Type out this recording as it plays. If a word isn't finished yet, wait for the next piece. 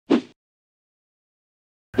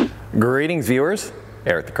Greetings viewers,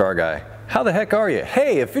 Eric the Car Guy. How the heck are you?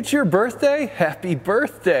 Hey, if it's your birthday, happy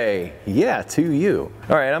birthday! Yeah, to you.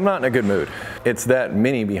 Alright, I'm not in a good mood. It's that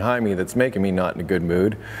Mini behind me that's making me not in a good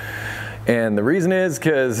mood. And the reason is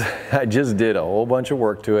because I just did a whole bunch of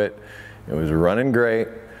work to it. It was running great.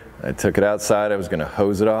 I took it outside, I was going to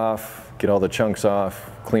hose it off, get all the chunks off,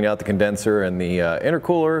 clean out the condenser and the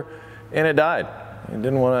intercooler, and it died. It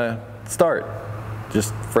didn't want to start.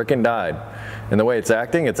 Just frickin' died. And the way it's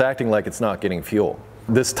acting like it's not getting fuel.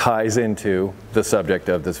 This ties into the subject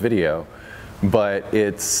of this video, but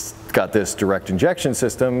it's got this direct injection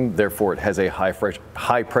system, therefore it has a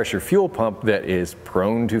high pressure fuel pump that is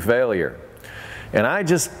prone to failure. And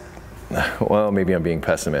well, maybe I'm being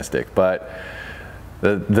pessimistic, but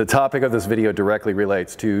the topic of this video directly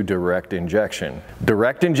relates to direct injection.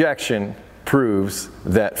 Direct injection proves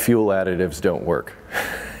that fuel additives don't work.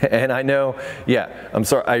 And I know, yeah, I'm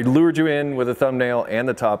sorry, I lured you in with a thumbnail and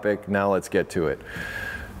the topic, now let's get to it.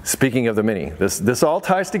 Speaking of the Mini, this all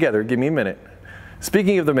ties together, give me a minute.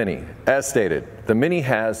 Speaking of the Mini, as stated, the Mini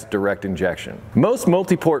has direct injection. Most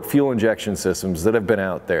multi-port fuel injection systems that have been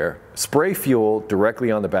out there spray fuel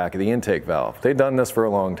directly on the back of the intake valve. They've done this for a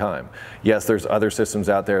long time. Yes, there's other systems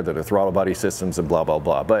out there that are throttle body systems and blah, blah,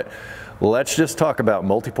 blah, but let's just talk about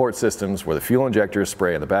multi-port systems where the fuel injectors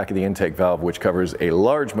spray on the back of the intake valve, which covers a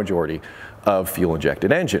large majority of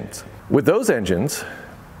fuel-injected engines. With those engines,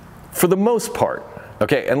 for the most part,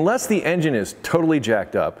 okay, unless the engine is totally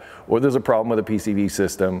jacked up, or there's a problem with a PCV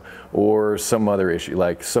system, or some other issue,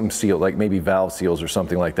 like some seal, like maybe valve seals or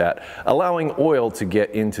something like that, allowing oil to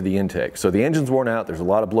get into the intake. So the engine's worn out, there's a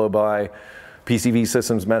lot of blow-by, PCV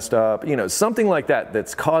system's messed up, you know, something like that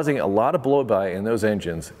that's causing a lot of blow-by in those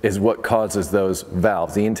engines is what causes those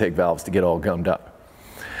valves, the intake valves, to get all gummed up.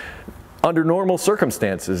 Under normal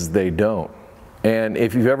circumstances, they don't. And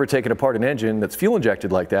if you've ever taken apart an engine that's fuel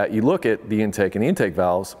injected like that, you look at the intake and the intake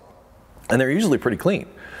valves, and they're usually pretty clean.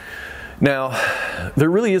 Now,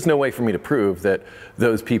 there really is no way for me to prove that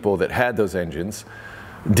those people that had those engines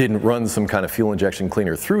didn't run some kind of fuel injection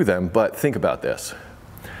cleaner through them, but think about this.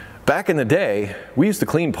 Back in the day, we used to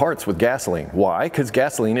clean parts with gasoline. Why? Because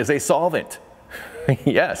gasoline is a solvent.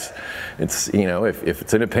 Yes, it's, you know, if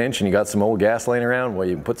it's in a pinch and you got some old gas laying around, well,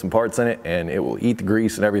 you can put some parts in it and it will eat the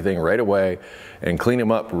grease and everything right away and clean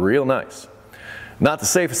them up real nice. Not the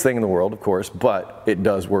safest thing in the world, of course, but it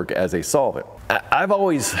does work as a solvent. I've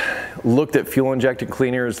always looked at fuel injected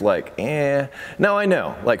cleaners like, Now I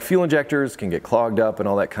know, like fuel injectors can get clogged up and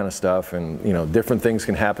all that kind of stuff, and you know, different things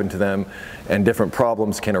can happen to them and different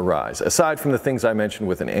problems can arise. Aside from the things I mentioned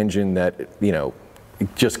with an engine that, you know,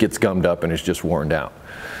 it just gets gummed up and is just worn down.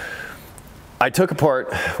 I took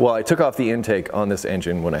off the intake on this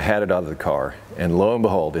engine when I had it out of the car, and lo and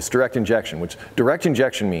behold, it's direct injection, which direct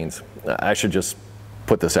injection means, I should just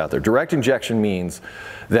put this out there, direct injection means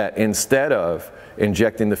that instead of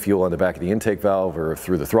injecting the fuel on the back of the intake valve or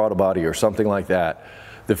through the throttle body or something like that,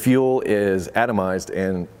 the fuel is atomized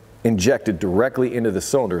and injected directly into the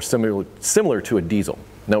cylinder, similar to a diesel.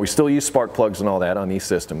 Now we still use spark plugs and all that on these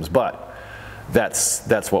systems, but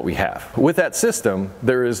that's what we have. With that system,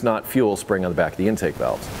 there is not fuel spraying on the back of the intake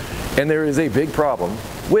valves. And there is a big problem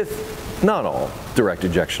with not all direct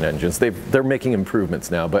injection engines. They're making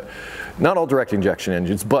improvements now, but not all direct injection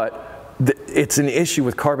engines, but it's an issue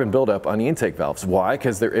with carbon buildup on the intake valves. Why?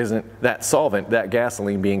 Because there isn't that solvent, that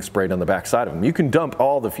gasoline being sprayed on the back side of them. You can dump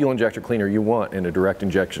all the fuel injector cleaner you want in a direct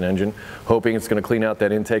injection engine, hoping it's going to clean out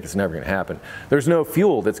that intake. It's never going to happen. There's no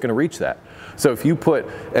fuel that's going to reach that. So if you put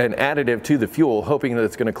an additive to the fuel, hoping that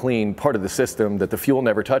it's going to clean part of the system that the fuel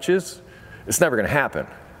never touches, it's never going to happen.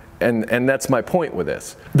 And that's my point with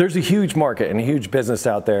this. There's a huge market and a huge business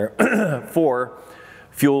out there for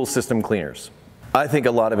fuel system cleaners. I think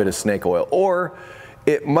a lot of it is snake oil, or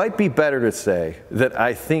it might be better to say that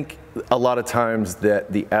I think a lot of times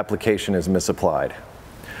that the application is misapplied.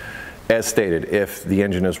 As stated, if the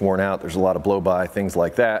engine is worn out, there's a lot of blow-by, things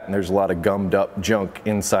like that, and there's a lot of gummed up junk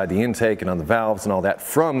inside the intake and on the valves and all that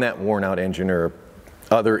from that worn out engine or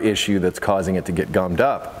other issue that's causing it to get gummed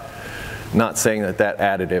up. Not saying that that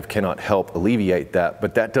additive cannot help alleviate that,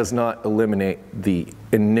 but that does not eliminate the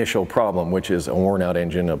initial problem, which is a worn out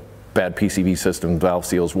engine, a bad PCV system, valve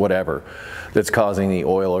seals, whatever, that's causing the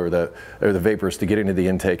oil or the vapors to get into the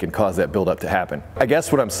intake and cause that buildup to happen. I guess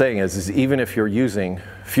what I'm saying is even if you're using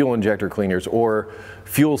fuel injector cleaners or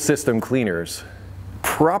fuel system cleaners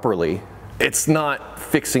properly, it's not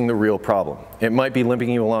fixing the real problem. It might be limping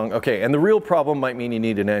you along. Okay, and the real problem might mean you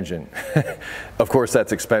need an engine. Of course,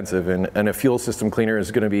 that's expensive, and a fuel system cleaner is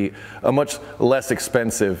going to be a much less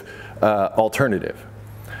expensive alternative.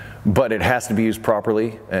 but it has to be used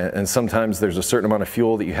properly, and sometimes there's a certain amount of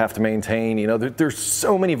fuel that you have to maintain. You know, there's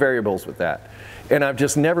so many variables with that. And I've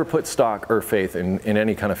just never put stock or faith in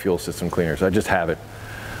any kind of fuel system cleaners. I just haven't.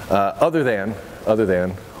 Other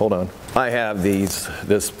than, hold on. I have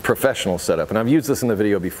this professional setup, and I've used this in the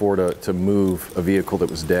video before to move a vehicle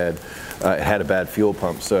that was dead. It had a bad fuel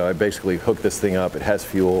pump, so I basically hooked this thing up. It has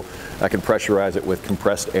fuel. I can pressurize it with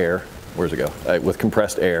compressed air. Where's it go? With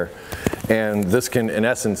compressed air. And this can, in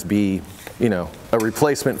essence, be, you know, a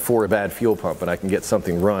replacement for a bad fuel pump, and I can get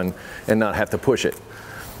something run and not have to push it,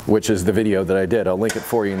 which is the video that I did. I'll link it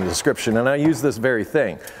for you in the description, and I use this very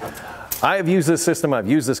thing. I have used this system, I've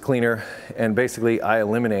used this cleaner, and basically I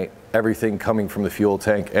eliminate everything coming from the fuel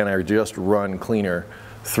tank and I just run cleaner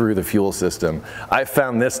through the fuel system. I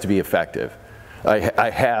found this to be effective.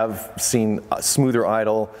 I have seen smoother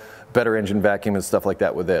idle, better engine vacuum and stuff like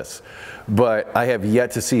that with this. But I have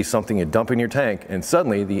yet to see something you dump in your tank and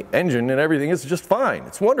suddenly the engine and everything is just fine.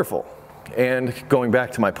 It's wonderful. And going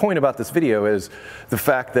back to my point about this video is the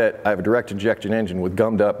fact that I have a direct injection engine with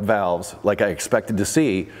gummed up valves like I expected to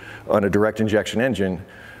see on a direct injection engine,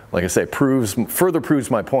 like I say, further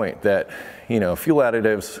proves my point that, you know, fuel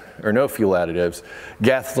additives or no fuel additives,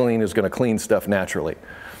 gasoline is going to clean stuff naturally.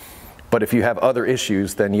 But if you have other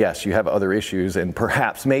issues, then yes, you have other issues, and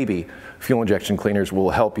perhaps maybe fuel injection cleaners will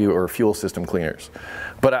help you, or fuel system cleaners.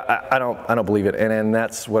 But I don't believe it, and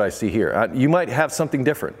that's what I see here. You might have something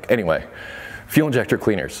different. Anyway, fuel injector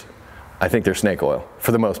cleaners, I think they're snake oil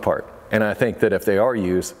for the most part. And I think that if they are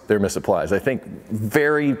used, they're misapplied. I think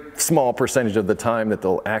very small percentage of the time that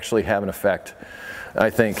they'll actually have an effect. I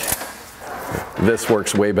think this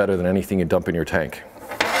works way better than anything you dump in your tank.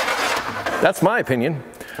 That's my opinion.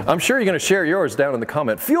 I'm sure you're going to share yours down in the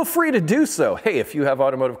comment. Feel free to do so. Hey, if you have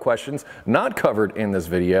automotive questions not covered in this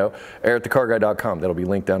video, air@thecarguy.com. That'll be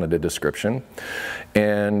linked down in the description.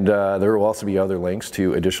 And there will also be other links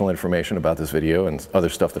to additional information about this video and other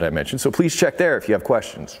stuff that I mentioned. So please check there if you have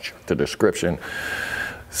questions. Check the description.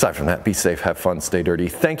 Aside from that, be safe, have fun, stay dirty.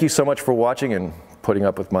 Thank you so much for watching and putting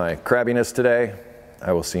up with my crabbiness today.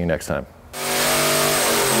 I will see you next time.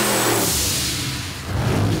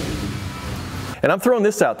 And I'm throwing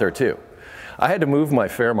this out there too. I had to move my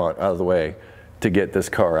Fairmont out of the way to get this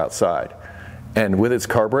car outside. And with its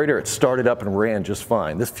carburetor, it started up and ran just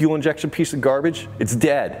fine. This fuel injection piece of garbage, it's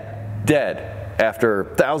dead. Dead. After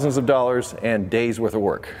thousands of dollars and days worth of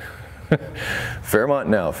work. Fairmont,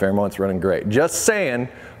 no. Fairmont's running great. Just saying,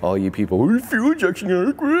 all you people, fuel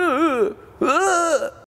injection,